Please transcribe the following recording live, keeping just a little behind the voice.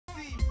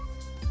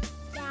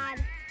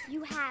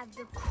You have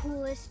the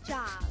coolest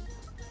job.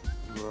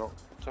 Well,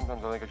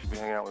 sometimes I think I should be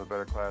hanging out with a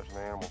better class of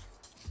animals.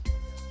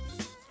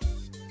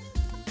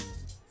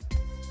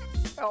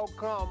 Oh,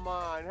 come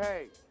on,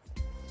 hey.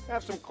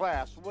 Have some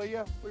class, will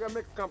you? We got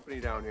mixed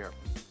company down here.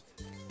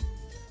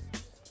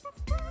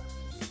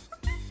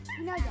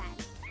 You know,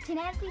 Dad,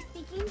 genetically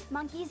speaking,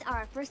 monkeys are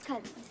our first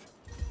cousins.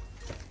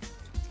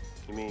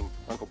 You mean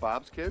Uncle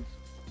Bob's kids?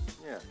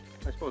 Yeah,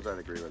 I suppose I'd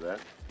agree with that.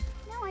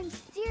 No, I'm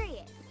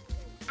serious.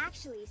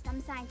 Actually,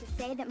 some scientists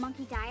say that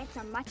monkey diets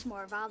are much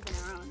more evolved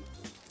than our own.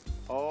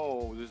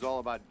 Oh, this is all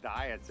about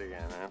diets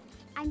again, huh?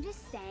 I'm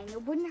just saying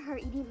it wouldn't hurt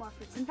eating more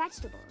fruits and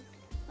vegetables,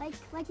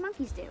 like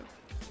monkeys do.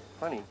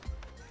 Honey,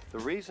 the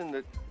reason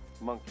that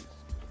monkeys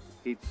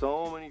eat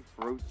so many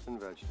fruits and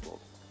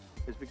vegetables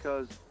is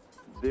because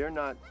they're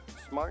not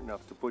smart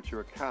enough to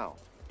butcher a cow.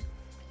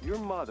 Your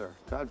mother,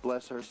 God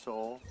bless her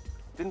soul,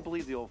 didn't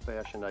believe the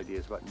old-fashioned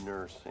ideas about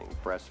nursing,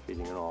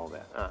 breastfeeding, and all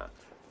that.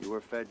 You were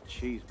fed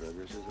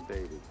cheeseburgers as a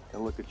baby.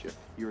 And look at you.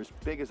 You're as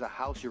big as a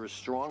house. You're as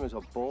strong as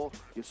a bull.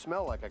 You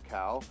smell like a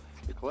cow.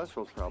 Your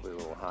cholesterol's probably a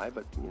little high,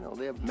 but, you know,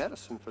 they have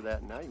medicine for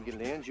that now. You can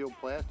get an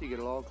angioplasty, get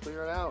it all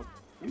cleared out.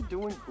 You're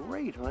doing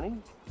great, honey.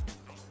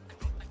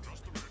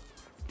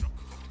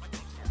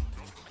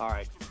 All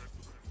right.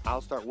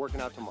 I'll start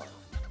working out tomorrow.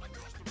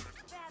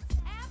 That's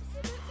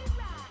absolutely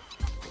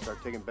right. I'll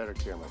start taking better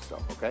care of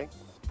myself, okay?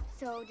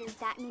 So does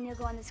that mean you'll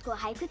go on the school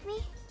hike with me?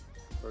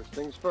 First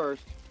things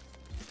first.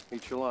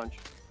 Eat your lunch.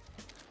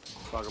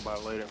 Talk about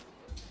it later.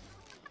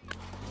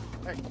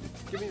 Hey,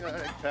 give me the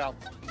egg, pal.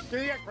 Give me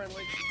the egg,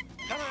 friendly.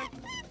 Come on.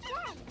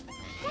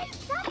 Dad,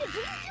 stop it. What are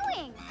you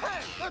doing?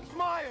 Hey, that's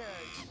my egg.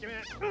 Give me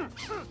it.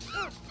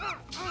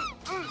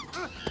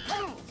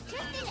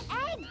 Just an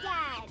egg,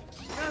 Dad.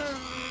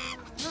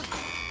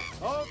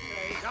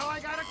 Okay, now I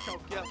gotta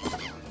choke you.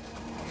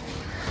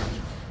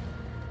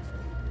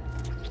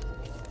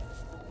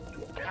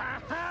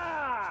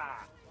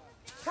 Ha!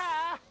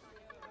 Ha!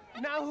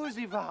 Now who's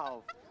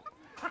evolved?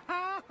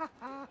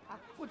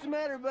 What's the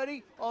matter,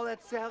 buddy? All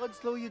that salad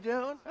slow you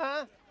down,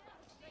 huh?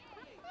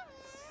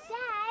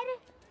 Dad,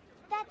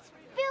 that's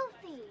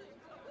filthy.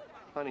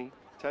 Honey,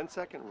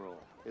 10-second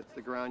rule. It's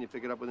the ground, you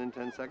pick it up within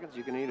 10 seconds,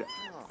 you can eat it.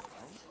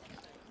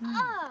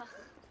 Ugh.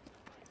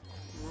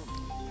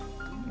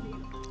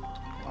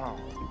 Oh.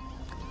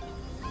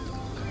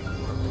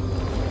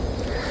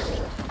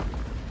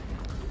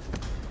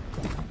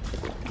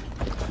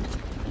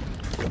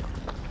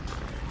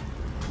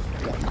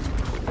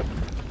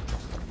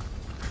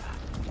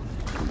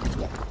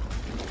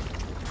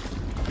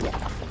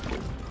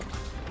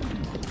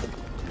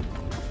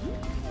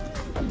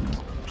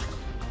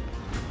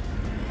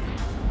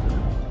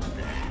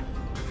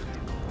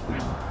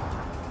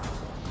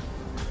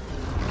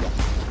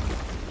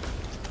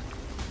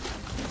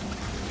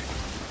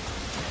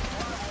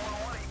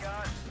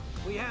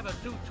 We have a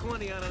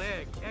 220 on an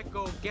egg.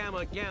 Echo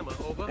Gamma Gamma,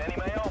 over. Any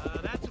mail?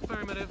 That's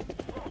affirmative.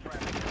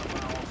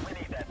 We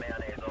need that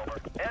mayonnaise, over.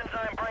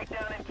 Enzyme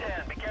breakdown in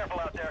 10. Be careful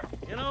out there.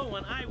 You know,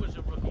 when I was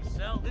a rookie,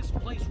 Cell, this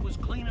place was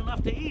clean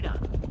enough to eat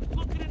on.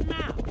 Look at it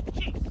now.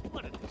 Jeez,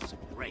 what a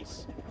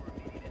disgrace.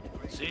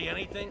 See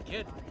anything,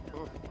 kid?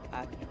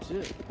 I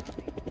do.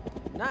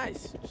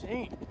 Nice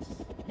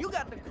jeans. You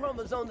got the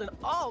chromosomes in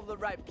all the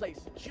right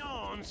places.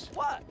 Jones!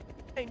 What?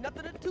 Ain't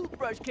nothing a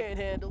toothbrush can't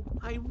handle.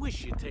 I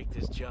wish you'd take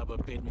this job a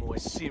bit more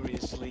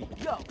seriously.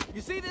 Yo,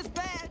 you see this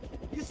badge?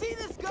 You see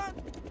this gun?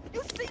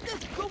 You see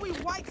this gooey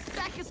white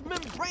sac is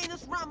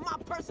membranous around my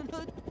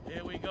personhood?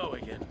 Here we go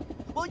again.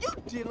 Well, you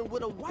dealing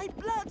with a white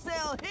blood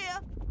cell here.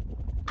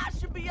 I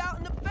should be out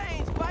in the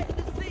veins fighting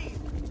disease,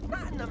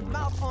 not in the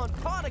mouth on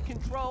Carter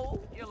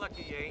control. You're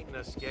lucky you ain't in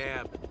a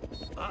scab.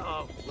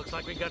 Uh-oh, looks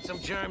like we got some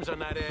germs on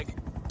that egg.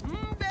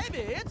 Baby,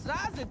 it's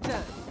Isaac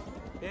time.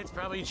 It's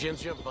probably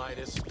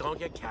gingivitis. Don't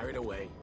get carried away.